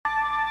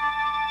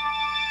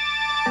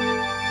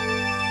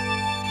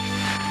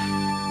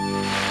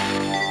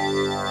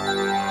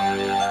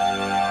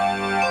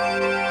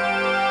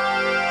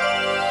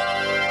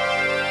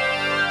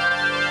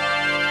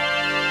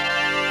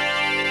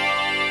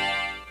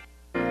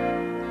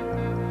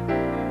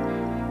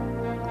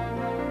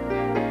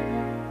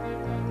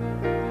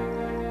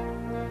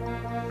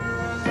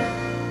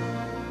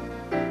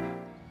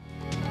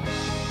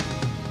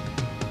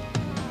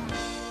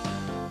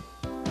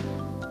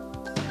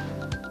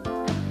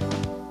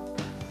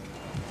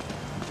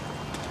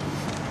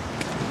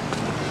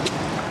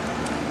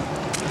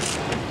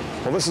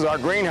Well, this is our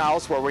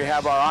greenhouse where we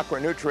have our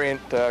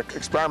Aquanutrient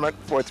experiment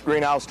with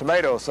greenhouse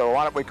tomatoes. So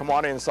why don't we come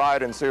on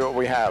inside and see what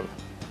we have.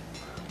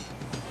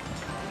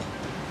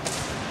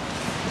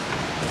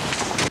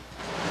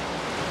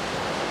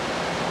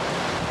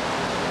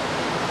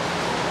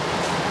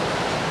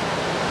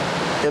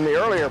 In the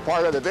earlier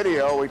part of the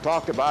video, we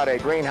talked about a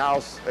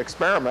greenhouse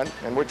experiment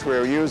in which we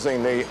were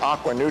using the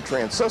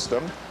Aquanutrient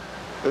system.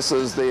 This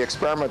is the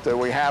experiment that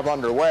we have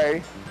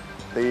underway.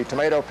 The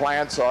tomato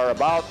plants are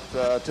about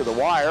to the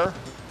wire.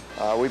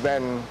 We've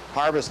been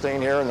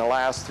harvesting here in the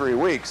last 3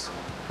 weeks.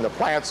 And the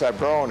plants have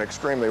grown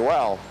extremely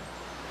well.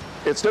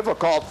 It's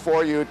difficult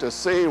for you to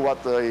see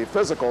what the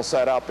physical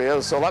setup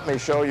is, so let me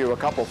show you a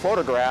couple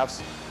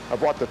photographs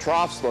of what the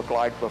troughs look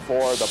like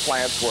before the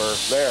plants were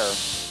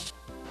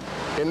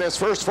there. In this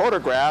first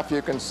photograph,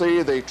 you can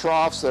see the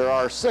troughs. There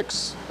are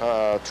 6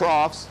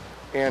 troughs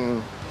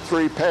in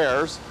 3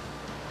 pairs.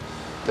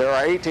 There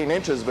are 18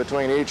 inches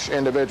between each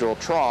individual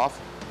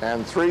trough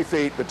and 3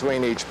 feet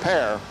between each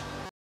pair.